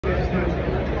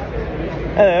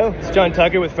Hello, it's John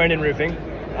Tucker with Friend in Roofing.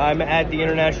 I'm at the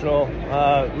International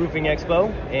Roofing Expo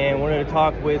and wanted to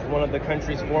talk with one of the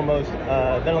country's foremost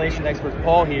ventilation experts,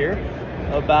 Paul, here,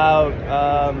 about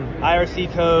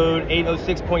IRC code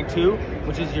 806.2,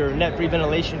 which is your net-free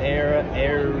ventilation area.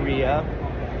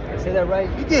 Did I say that right?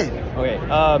 You did.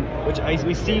 Okay,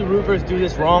 we see roofers do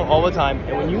this wrong all the time,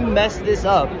 and when you mess this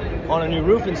up on a new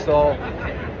roof install,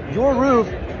 your roof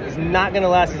is not going to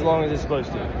last as long as it's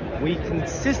supposed to. We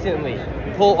consistently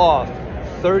pull off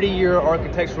 30-year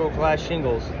architectural class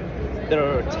shingles that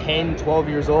are 10, 12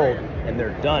 years old, and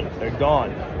they're done, they're gone.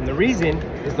 And the reason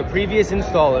is the previous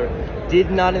installer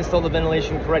did not install the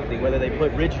ventilation correctly, whether they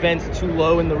put ridge vents too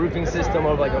low in the roofing system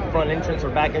or like a front entrance or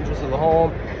back entrance of the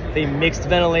home. They mixed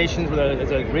ventilations, where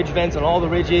there's like ridge vents on all the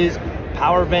ridges,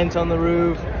 power vents on the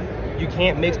roof. You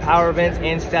can't mix power vents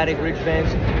and static ridge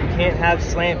vents. You can't have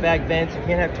slant back vents. You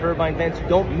can't have turbine vents. You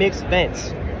don't mix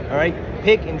vents, all right?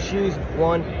 Pick and choose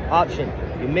one option.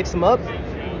 You mix them up,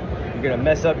 you're gonna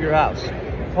mess up your house.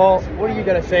 Paul, what do you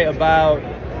gotta say about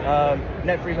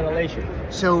net-free ventilation?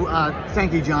 So,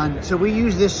 thank you, John. So we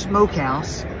use this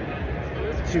smokehouse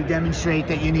to demonstrate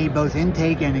that you need both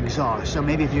intake and exhaust. So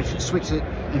maybe if you switch it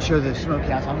and show the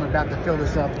smokehouse. I'm about to fill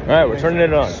this up. All right, we're turning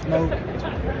it on. Smoke. I'm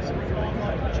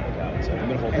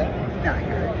gonna hold that.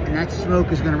 And that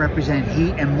smoke is going to represent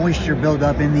heat and moisture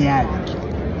buildup in the attic.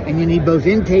 And you need both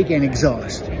intake and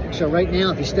exhaust. So right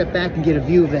now, if you step back and get a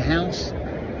view of the house,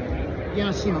 you're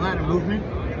not seeing a lot of movement.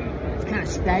 It's kind of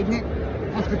stagnant.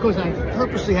 That's because I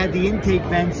purposely had the intake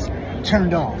vents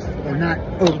turned off. They're not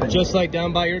open. Just like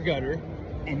down by your gutter.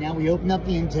 And now we open up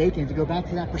the intake, and to go back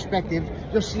to that perspective,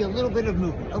 you'll see a little bit of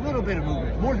movement,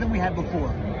 more than we had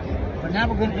before. But now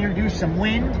we're going to introduce some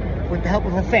wind with the help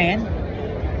of a fan.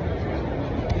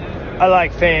 I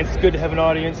like fans. It's good to have an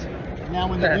audience. Now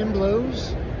when the wind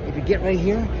blows, if you get right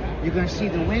here, you're going to see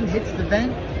the wind hits the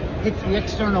vent, hits the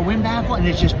external wind baffle, and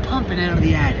it's just pumping out of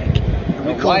the attic.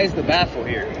 Why is the baffle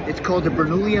here? It's called the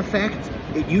Bernoulli Effect.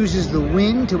 It uses the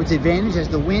wind to its advantage. As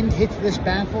the wind hits this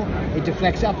baffle, it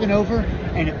deflects up and over,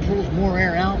 and it pulls more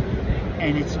air out,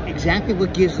 and it's exactly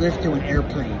what gives lift to an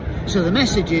airplane. So the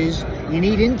message is, you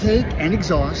need intake and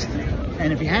exhaust,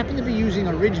 and if you happen to be using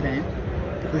a ridge vent,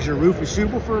 because your roof is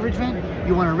suitable for a ridge vent,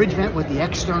 you want a ridge vent with the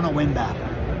external wind baffle.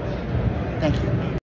 Thank you.